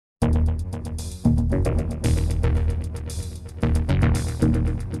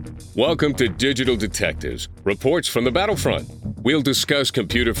Welcome to Digital Detectives, reports from the battlefront. We'll discuss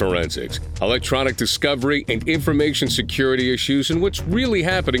computer forensics, electronic discovery, and information security issues and what's really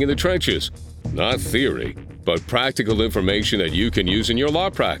happening in the trenches. Not theory, but practical information that you can use in your law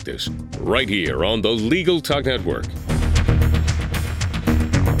practice. Right here on the Legal Talk Network.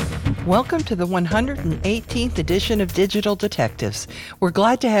 Welcome to the 118th edition of Digital Detectives. We're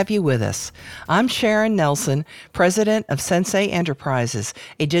glad to have you with us. I'm Sharon Nelson, president of Sensei Enterprises,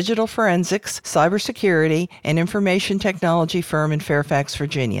 a digital forensics, cybersecurity, and information technology firm in Fairfax,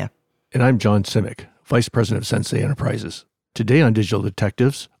 Virginia. And I'm John Simic, vice president of Sensei Enterprises. Today on Digital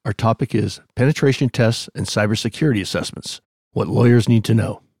Detectives, our topic is penetration tests and cybersecurity assessments, what lawyers need to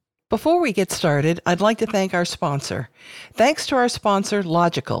know. Before we get started, I'd like to thank our sponsor. Thanks to our sponsor,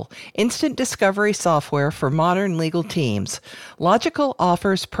 Logical, instant discovery software for modern legal teams. Logical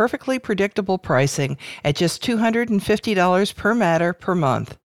offers perfectly predictable pricing at just $250 per matter per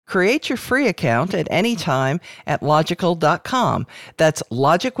month. Create your free account at any time at logical.com. That's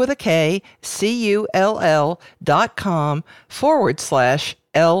logic with a K,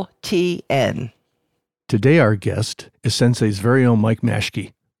 CULL.com/LTN. Today, our guest is Sensei's very own Mike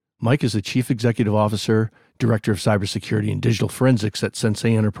Maschke. Mike is the Chief Executive Officer, Director of Cybersecurity and Digital Forensics at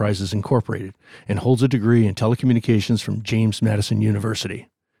Sensei Enterprises Incorporated, and holds a degree in telecommunications from James Madison University.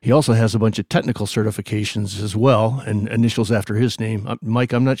 He also has a bunch of technical certifications as well, and initials after his name.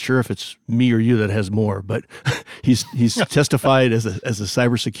 Mike, I'm not sure if it's me or you that has more, but he's testified as a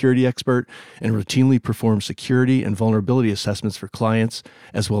cybersecurity expert and routinely performs security and vulnerability assessments for clients,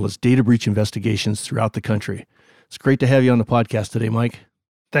 as well as data breach investigations throughout the country. It's great to have you on the podcast today, Mike.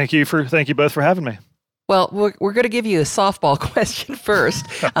 Thank you both for having me. Well, we're going to give you a softball question first,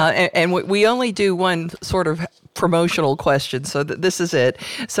 and we only do one sort of promotional question, so this is it.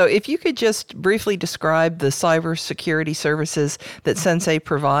 So if you could just briefly describe the cybersecurity services that Sensei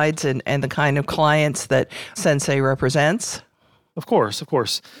provides and the kind of clients that Sensei represents. Of course.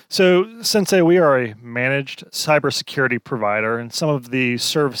 So Sensei, we are a managed cybersecurity provider, and some of the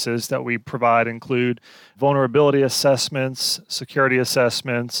services that we provide include vulnerability assessments, security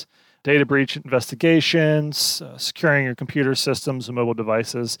assessments, data breach investigations, securing your computer systems and mobile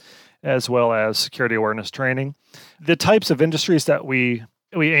devices, as well as security awareness training. The types of industries that we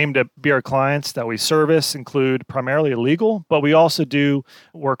aim to be our clients that we service include primarily legal, but we also do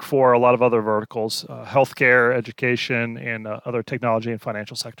work for a lot of other verticals, healthcare, education, and other technology and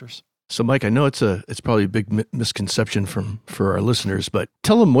financial sectors. So, Mike, I know it's probably a big misconception for our listeners, but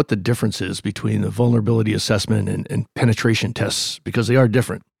tell them what the difference is between the vulnerability assessment and penetration tests, because they are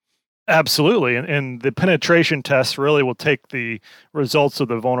different. Absolutely. And the penetration test really will take the results of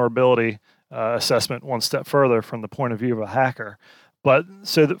the vulnerability assessment one step further from the point of view of a hacker. But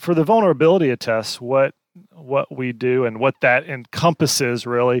for the vulnerability test, what we do and what that encompasses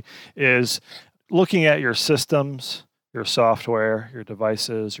really is looking at your systems, your software, your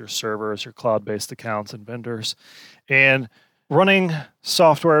devices, your servers, your cloud-based accounts and vendors, and running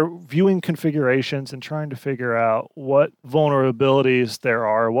software, viewing configurations, and trying to figure out what vulnerabilities there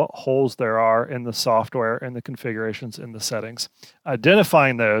are, what holes there are in the software and the configurations in the settings.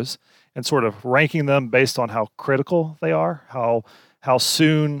 Identifying those and sort of ranking them based on how critical they are, how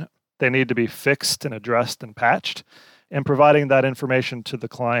soon they need to be fixed and addressed and patched, and providing that information to the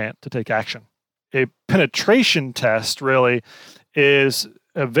client to take action. A penetration test really is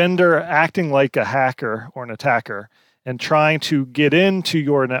a vendor acting like a hacker or an attacker and trying to get into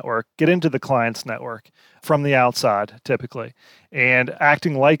your network, get into the client's network from the outside, typically, and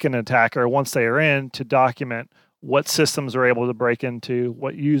acting like an attacker once they are in to document what systems are able to break into,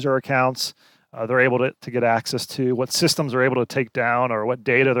 what user accounts they're able to get access to, what systems are able to take down, or what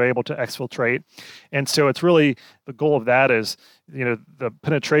data they're able to exfiltrate. And so it's really, the goal of that is, the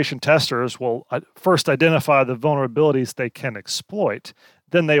penetration testers will first identify the vulnerabilities they can exploit.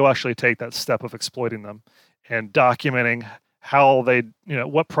 Then they will actually take that step of exploiting them and documenting how they,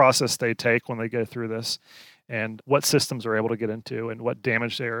 what process they take when they go through this, and what systems are able to get into and what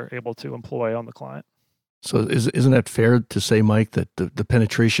damage they are able to employ on the client. So isn't that fair to say, Mike, that the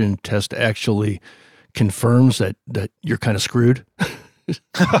penetration test actually confirms that you're kind of screwed?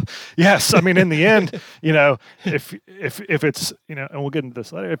 Yes. I mean, in the end, if it's, and we'll get into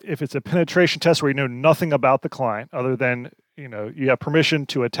this later, if it's a penetration test where you know nothing about the client other than, you have permission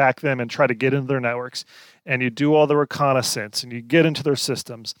to attack them and try to get into their networks, and you do all the reconnaissance and you get into their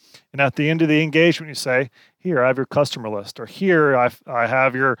systems. And at the end of the engagement, you say, here, I have your customer list, or here, I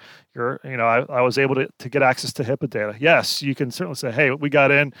have your I was able to get access to HIPAA data. Yes, you can certainly say, hey, we got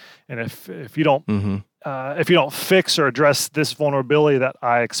in, and if you don't if you don't fix or address this vulnerability that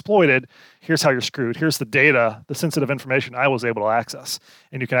I exploited, here's how you're screwed. Here's the data, the sensitive information I was able to access,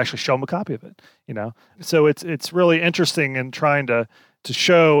 and you can actually show them a copy of it. So it's really interesting in trying to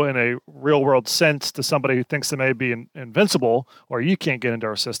show in a real world sense to somebody who thinks they may be invincible or you can't get into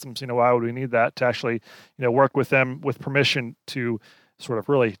our systems. Why would we need that to actually work with them with permission to sort of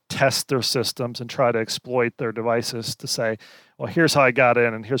really test their systems and try to exploit their devices to say, well, here's how I got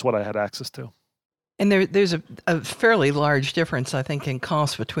in and here's what I had access to. And there's a fairly large difference, I think, in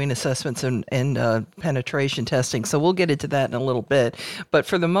cost between assessments and penetration testing. So we'll get into that in a little bit. But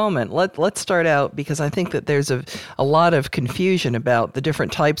for the moment, let's start out, because I think that there's a lot of confusion about the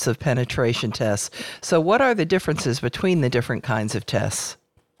different types of penetration tests. So what are the differences between the different kinds of tests?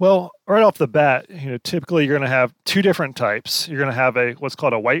 Well, right off the bat, typically you're going to have two different types. You're going to have what's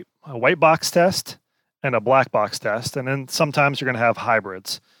called a white box test and a black box test. And then sometimes you're going to have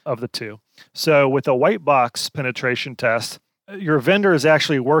hybrids of the two. So with a white box penetration test, your vendor is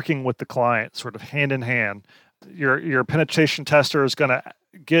actually working with the client sort of hand in hand. Your penetration tester is going to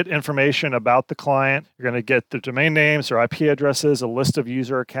get information about the client. You're going to get the domain names, their IP addresses, a list of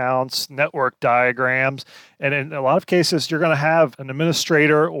user accounts, network diagrams. And in a lot of cases, you're going to have an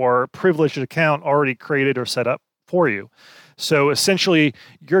administrator or privileged account already created or set up for you. So essentially,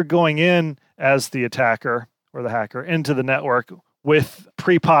 you're going in as the attacker or the hacker into the network with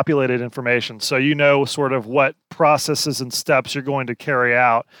pre-populated information. So sort of what processes and steps you're going to carry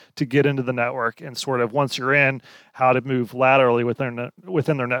out to get into the network, and sort of once you're in, how to move laterally within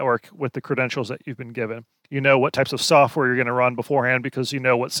their network with the credentials that you've been given. What types of software you're going to run beforehand because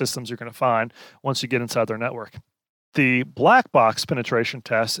what systems you're going to find once you get inside their network. The black box penetration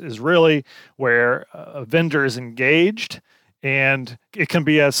test is really where a vendor is engaged, and it can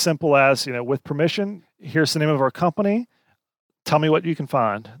be as simple as, with permission, here's the name of our company, tell me what you can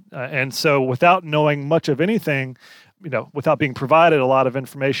find. And so without knowing much of anything, without being provided a lot of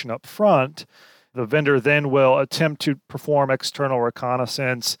information up front, the vendor then will attempt to perform external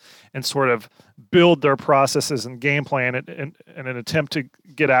reconnaissance and sort of build their processes and game plan in an attempt to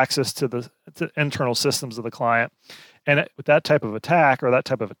get access to the internal systems of the client. And with that type of attack or that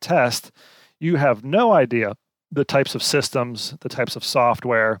type of a test, you have no idea the types of systems, the types of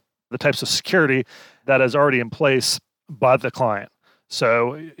software, the types of security that is already in place by the client.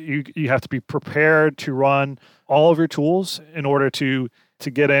 So you have to be prepared to run all of your tools in order to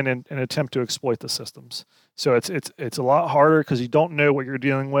get in and attempt to exploit the systems. So it's a lot harder because you don't know what you're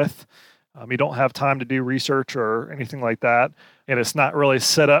dealing with. You don't have time to do research or anything like that. And it's not really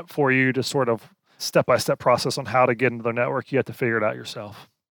set up for you to sort of step-by-step process on how to get into their network. You have to figure it out yourself.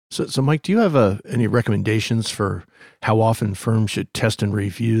 So Mike, do you have any recommendations for how often firms should test and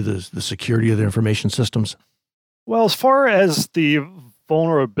review the security of their information systems? Well, as far as the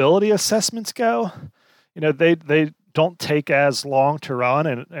vulnerability assessments go, they don't take as long to run,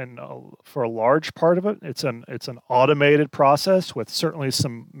 and for a large part of it, it's an automated process with certainly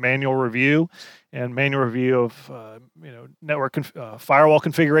some manual review of network firewall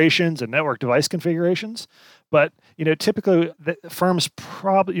configurations and network device configurations. But typically the firms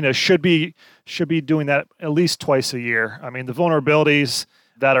probably should be doing that at least twice a year. I mean, the vulnerabilities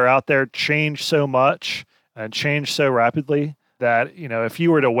that are out there change so much and change so rapidly that if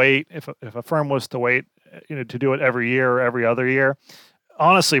you were to wait, if a firm was to wait, to do it every year or every other year,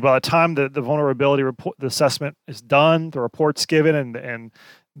 honestly, by the time the vulnerability report, the assessment is done, the report's given, and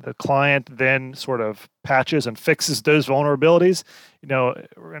the client then sort of patches and fixes those vulnerabilities,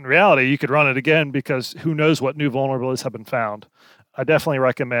 in reality, you could run it again because who knows what new vulnerabilities have been found. I definitely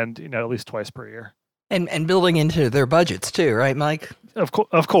recommend, at least twice per year. And building into their budgets too, right, Mike? Of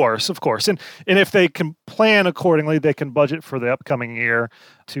course. And if they can plan accordingly, they can budget for the upcoming year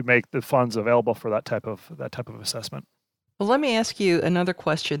to make the funds available for that type of assessment. Well, let me ask you another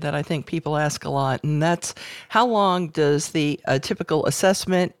question that I think people ask a lot, and that's how long does the typical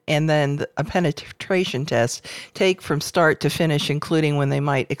assessment and then a penetration test take from start to finish, including when they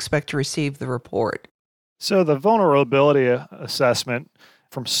might expect to receive the report? So the vulnerability assessment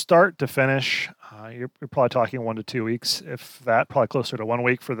from start to finish, you're probably talking 1 to 2 weeks, if that, probably closer to 1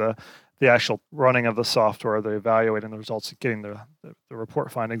 week for the actual running of the software, the evaluating the results, getting the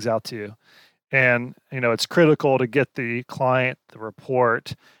report findings out to you. And, it's critical to get the client the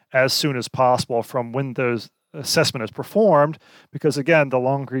report as soon as possible from when those assessment is performed, because again, the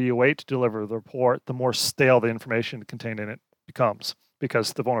longer you wait to deliver the report, the more stale the information contained in it becomes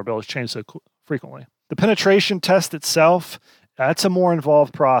because the vulnerabilities change so frequently. The penetration test itself, that's a more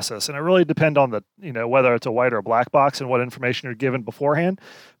involved process, and it really depends on the, whether it's a white or a black box and what information you're given beforehand.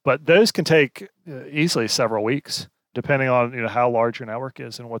 But those can take easily several weeks. depending on how large your network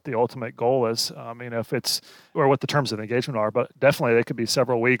is and what the ultimate goal is. If it's or what the terms of engagement are, but definitely they could be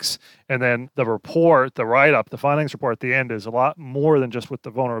several weeks. And then the report, the write-up, the findings report at the end is a lot more than just with the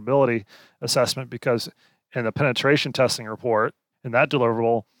vulnerability assessment, because in the penetration testing report, in that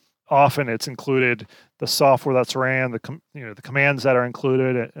deliverable, often it's included the software that's ran, the commands that are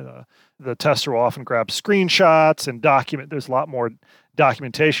included. The tester will often grab screenshots and document. There's a lot more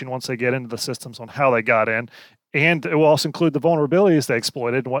documentation once they get into the systems on how they got in. And it will also include the vulnerabilities they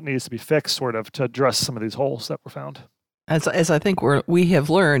exploited and what needs to be fixed sort of to address some of these holes that were found. As I think we have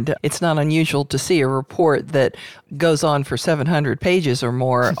learned, it's not unusual to see a report that goes on for 700 pages or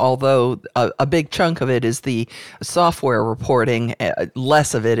more, although a big chunk of it is the software reporting,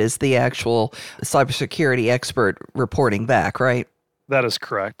 less of it is the actual cybersecurity expert reporting back, right? That is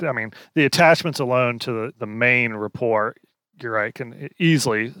correct. The attachments alone to the main report, you're right, can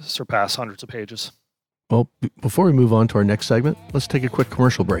easily surpass hundreds of pages. Well, before we move on to our next segment, let's take a quick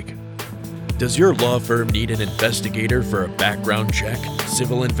commercial break. Does your law firm need an investigator for a background check,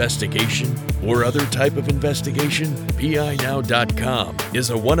 civil investigation, or other type of investigation? PINow.com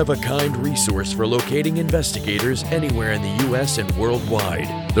is a one-of-a-kind resource for locating investigators anywhere in the U.S. and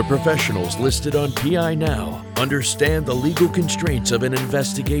worldwide. The professionals listed on PI Now understand the legal constraints of an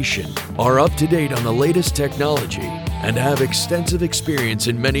investigation, are up to date on the latest technology, and have extensive experience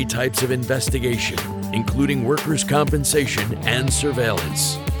in many types of investigation, including workers' compensation and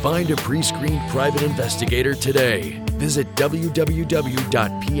surveillance. Find a pre-screened private investigator today. Visit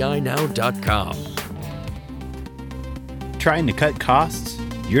www.pinow.com. Trying to cut costs?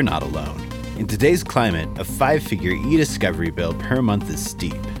 You're not alone. In today's climate, a 5-figure e-discovery bill per month is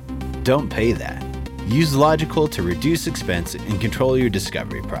steep. Don't pay that. Use Logical to reduce expense and control your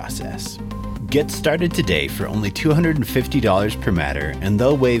discovery process. Get started today for only $250 per matter, and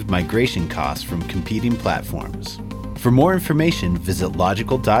they'll waive migration costs from competing platforms. For more information, visit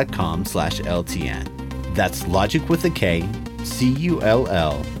logical.com/LTN. That's logic with a K,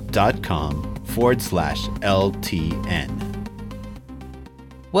 CULL.com/LTN.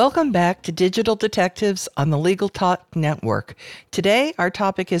 Welcome back to Digital Detectives on the Legal Talk Network. Today, our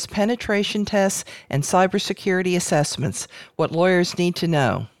topic is penetration tests and cybersecurity assessments, what lawyers need to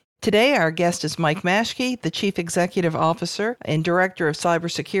know. Today, our guest is Mike Maschke, the Chief Executive Officer and Director of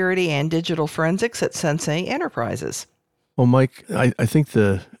Cybersecurity and Digital Forensics at Sensei Enterprises. Well, Mike, I think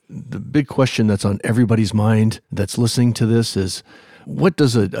the big question that's on everybody's mind that's listening to this is, what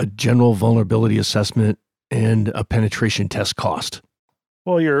does a general vulnerability assessment and a penetration test cost?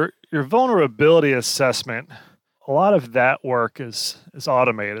 Well, your vulnerability assessment, a lot of that work is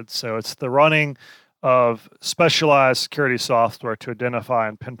automated. So it's the running of specialized security software to identify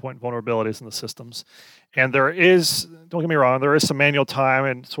and pinpoint vulnerabilities in the systems. And there is, don't get me wrong, there is some manual time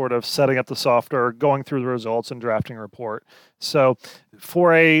in sort of setting up the software, going through the results, and drafting a report. So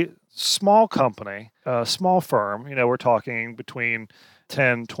for a small company, a small firm, we're talking between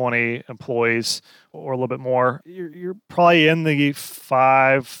 10, 20 employees or a little bit more, you're probably in the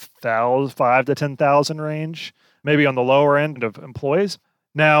 5 to 10,000 range, maybe on the lower end of employees.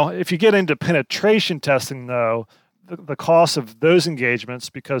 Now, if you get into penetration testing, though, the cost of those engagements,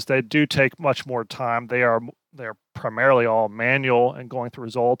 because they do take much more time, they're primarily all manual and going through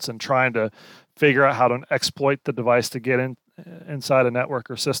results and trying to figure out how to exploit the device to get inside a network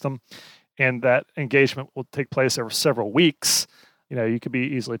or system. And that engagement will take place over several weeks. You could be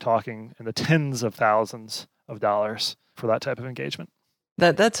easily talking in the tens of thousands of dollars for that type of engagement.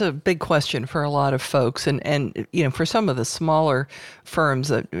 That's a big question for a lot of folks. And for some of the smaller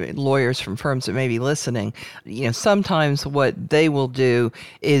firms, lawyers from firms that may be listening, sometimes what they will do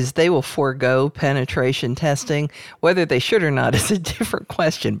is they will forego penetration testing. Whether they should or not is a different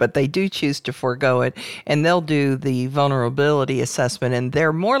question, but they do choose to forego it, and they'll do the vulnerability assessment. And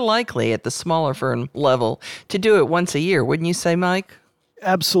they're more likely at the smaller firm level to do it once a year. Wouldn't you say, Mike?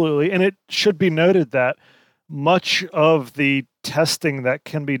 Absolutely. And it should be noted that much of the testing that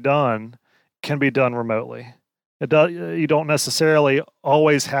can be done remotely. You don't necessarily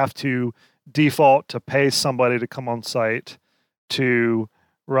always have to default to pay somebody to come on site to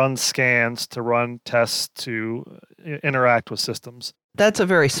run scans, to run tests, to interact with systems. That's a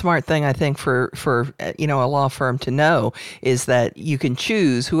very smart thing, I think, for a law firm to know, is that you can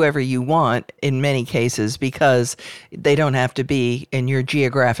choose whoever you want in many cases because they don't have to be in your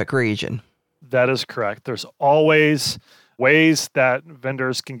geographic region. That is correct. There's always ways that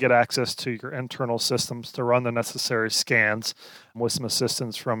vendors can get access to your internal systems to run the necessary scans with some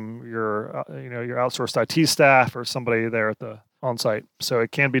assistance from your outsourced IT staff or somebody there at the on-site. So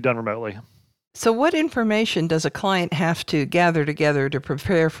it can be done remotely. So what information does a client have to gather together to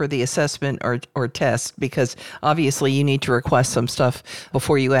prepare for the assessment or test? Because obviously you need to request some stuff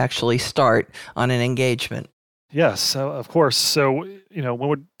before you actually start on an engagement. Yes, so of course. So, when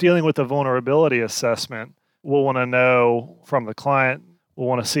we're dealing with a vulnerability assessment, we'll want to know from the client, we'll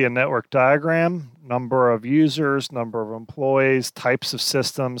want to see a network diagram, number of users, number of employees, types of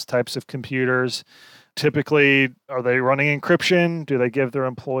systems, types of computers. Typically, are they running encryption? Do they give their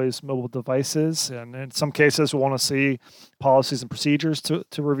employees mobile devices? And in some cases, we want to see policies and procedures to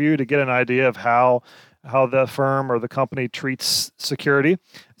review to get an idea of how the firm or the company treats security.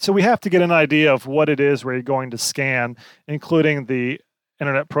 So we have to get an idea of what it is we're going to scan, including the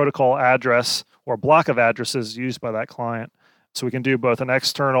Internet Protocol address or block of addresses used by that client. So we can do both an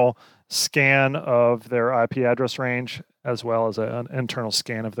external scan of their IP address range as well as an internal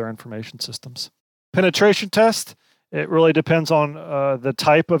scan of their information systems. Penetration test, it really depends on the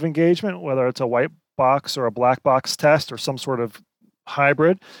type of engagement, whether it's a white box or a black box test or some sort of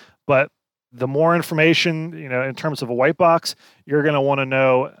hybrid. But the more information, in terms of a white box, you're going to want to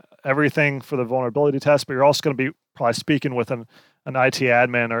know everything for the vulnerability test, but you're also going to be probably speaking with an IT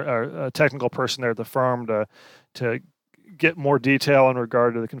admin or a technical person there at the firm to get more detail in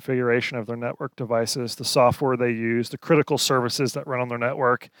regard to the configuration of their network devices, the software they use, the critical services that run on their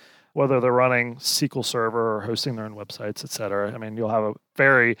network, whether they're running SQL Server or hosting their own websites, et cetera. I mean, you'll have a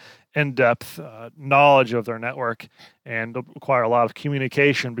very in-depth knowledge of their network, and it'll require a lot of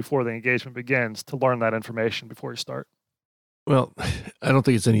communication before the engagement begins to learn that information before you start. Well, I don't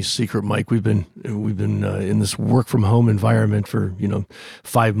think it's any secret, Mike. We've been in this work from home environment for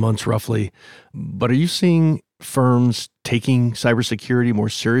 5 months roughly. But are you seeing firms taking cybersecurity more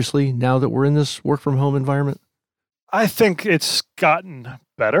seriously now that we're in this work from home environment? I think it's gotten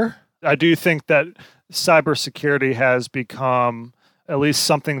better. I do think that cybersecurity has become at least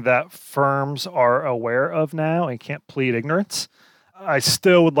something that firms are aware of now and can't plead ignorance. I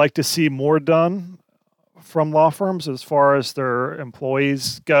still would like to see more done from law firms as far as their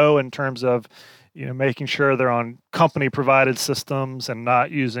employees go in terms of making sure they're on company provided systems and not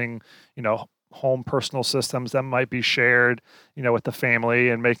using home personal systems that might be shared with the family,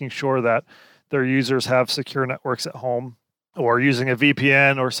 and making sure that their users have secure networks at home or using a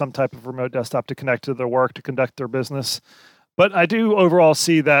VPN or some type of remote desktop to connect to their work to conduct their business. But I do overall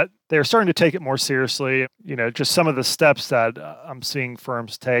see that they're starting to take it more seriously. Just some of the steps that I'm seeing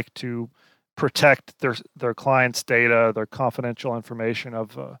firms take to protect their clients' data, their confidential information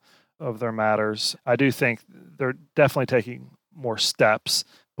of their matters. I do think they're definitely taking more steps.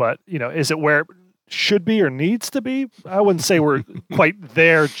 But is it where it should be or needs to be? I wouldn't say we're quite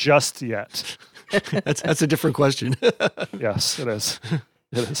there just yet. That's a different question. Yes, it is.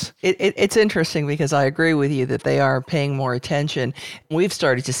 It is. It's interesting because I agree with you that they are paying more attention. We've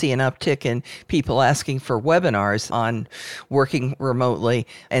started to see an uptick in people asking for webinars on working remotely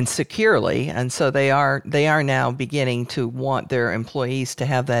and securely. And so they are now beginning to want their employees to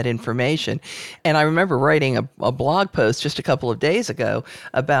have that information. And I remember writing a blog post just a couple of days ago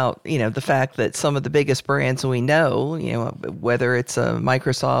about, the fact that some of the biggest brands we know, whether it's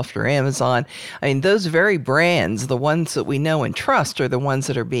Microsoft or Amazon, I mean, those very brands, the ones that we know and trust, are the ones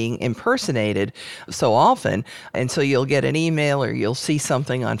that are being impersonated so often. And so you'll get an email or you'll see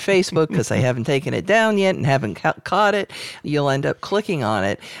something on Facebook because they haven't taken it down yet and haven't caught it. You'll end up clicking on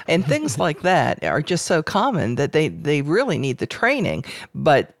it. And things like that are just so common that they really need the training.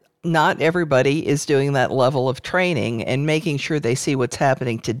 But not everybody is doing that level of training and making sure they see what's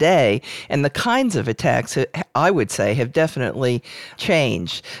happening today. And the kinds of attacks, I would say, have definitely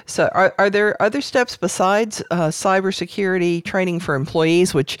changed. So are there other steps besides cybersecurity training for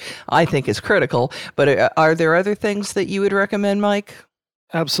employees, which I think is critical, but are there other things that you would recommend, Mike?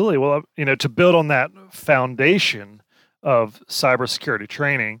 Absolutely. Well, to build on that foundation of cybersecurity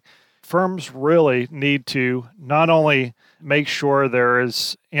training, firms really need to not only make sure there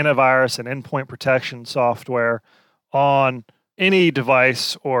is antivirus and endpoint protection software on any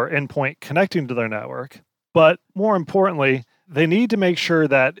device or endpoint connecting to their network, but more importantly, they need to make sure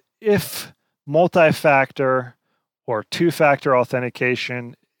that if multi-factor or two-factor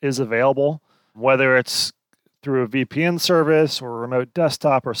authentication is available, whether it's through a VPN service or a remote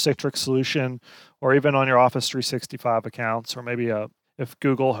desktop or Citrix solution, or even on your Office 365 accounts, or maybe if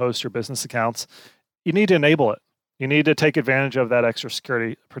Google hosts your business accounts, you need to enable it. You need to take advantage of that extra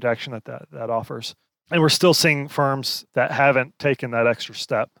security protection that offers. And we're still seeing firms that haven't taken that extra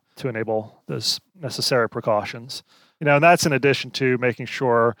step to enable those necessary precautions. And that's in addition to making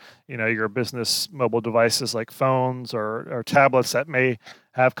sure, your business mobile devices like phones or tablets that may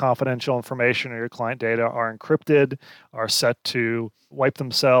have confidential information or your client data are encrypted, are set to wipe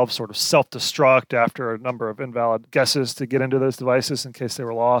themselves, sort of self-destruct after a number of invalid guesses to get into those devices in case they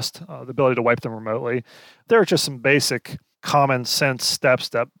were lost, the ability to wipe them remotely. There are just some basic common sense steps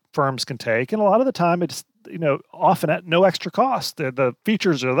that firms can take. And a lot of the time it's, often at no extra cost. The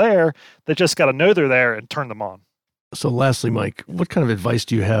features are there. They just got to know they're there and turn them on. So lastly, Mike, what kind of advice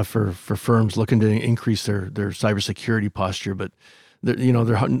do you have for firms looking to increase their cybersecurity posture, but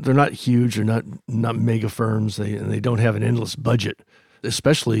they're not huge, they're not mega firms, they don't have an endless budget,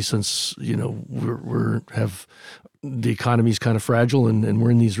 especially since we're have the economy's kind of fragile and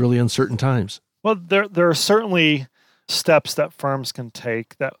we're in these really uncertain times. Well, there are certainly steps that firms can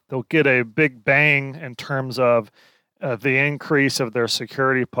take that they'll get a big bang in terms of the increase of their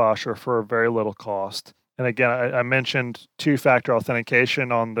security posture for very little cost. And again, I mentioned two-factor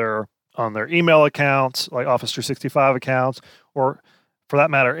authentication on their email accounts, like Office 365 accounts, or for that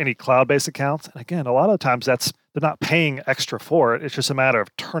matter, any cloud-based accounts. And again, a lot of times they're not paying extra for it. It's just a matter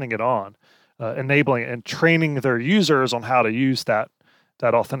of turning it on, enabling it, and training their users on how to use that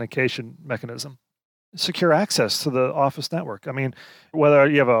authentication mechanism. Secure access to the Office network. I mean, whether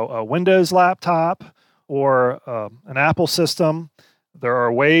you have a Windows laptop or an Apple system, there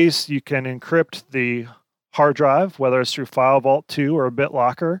are ways you can encrypt the hard drive, whether it's through FileVault 2 or a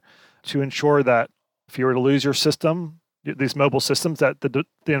BitLocker, to ensure that if you were to lose your system, these mobile systems, that the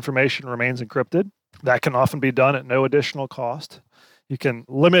information remains encrypted. That can often be done at no additional cost. You can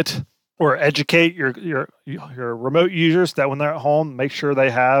limit or educate your remote users that when they're at home, make sure they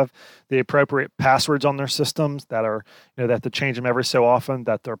have the appropriate passwords on their systems that are, they have to change them every so often,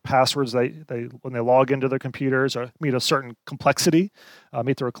 that their passwords, they when they log into their computers meet a certain complexity,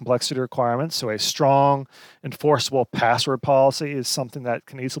 meet their complexity requirements. So a strong, enforceable password policy is something that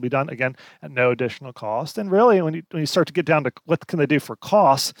can easily be done, again, at no additional cost. And really, when you start to get down to what can they do for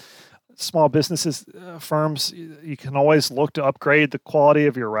costs, small businesses, firms, you can always look to upgrade the quality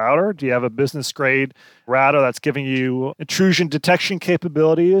of your router. Do you have a business grade router that's giving you intrusion detection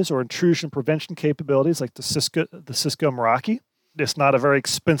capabilities or intrusion prevention capabilities like the Cisco Meraki? It's not a very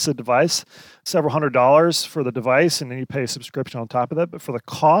expensive device, several $100s for the device, and then you pay a subscription on top of that. But for the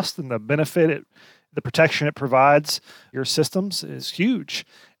cost and the benefit, the protection it provides your systems is huge.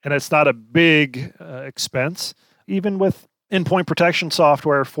 And it's not a big expense, even with endpoint protection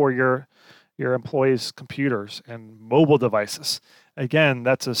software for your employees' computers and mobile devices. Again,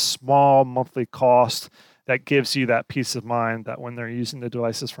 that's a small monthly cost that gives you that peace of mind that when they're using the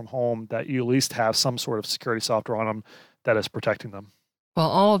devices from home, that you at least have some sort of security software on them that is protecting them. Well,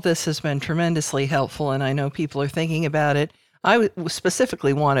 all of this has been tremendously helpful, and I know people are thinking about it. I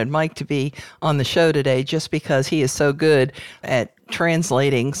specifically wanted Mike to be on the show today just because he is so good at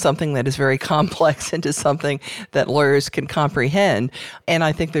translating something that is very complex into something that lawyers can comprehend. And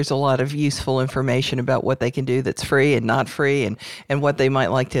I think there's a lot of useful information about what they can do that's free and not free, and what they might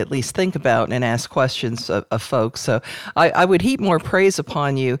like to at least think about and ask questions of folks. So I would heap more praise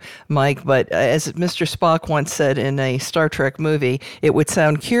upon you, Mike, but as Mr. Spock once said in a Star Trek movie, it would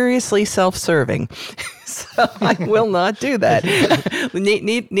sound curiously self-serving. So I will not do that.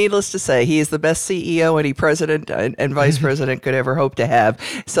 Needless to say, he is the best CEO any president and vice president could ever hope to have.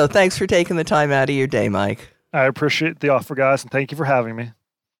 So thanks for taking the time out of your day, Mike. I appreciate the offer, guys, and thank you for having me.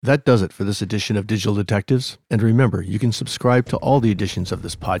 That does it for this edition of Digital Detectives. And remember, you can subscribe to all the editions of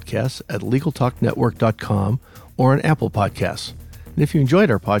this podcast at LegalTalkNetwork.com or on Apple Podcasts. And if you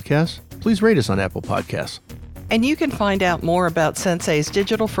enjoyed our podcast, please rate us on Apple Podcasts. And you can find out more about Sensei's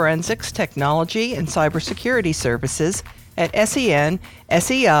digital forensics, technology, and cybersecurity services at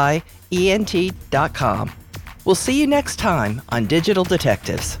SENSEIENT.com. We'll see you next time on Digital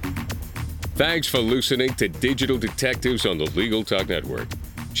Detectives. Thanks for listening to Digital Detectives on the Legal Talk Network.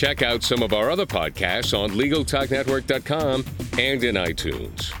 Check out some of our other podcasts on LegalTalkNetwork.com and in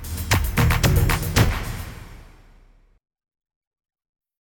iTunes.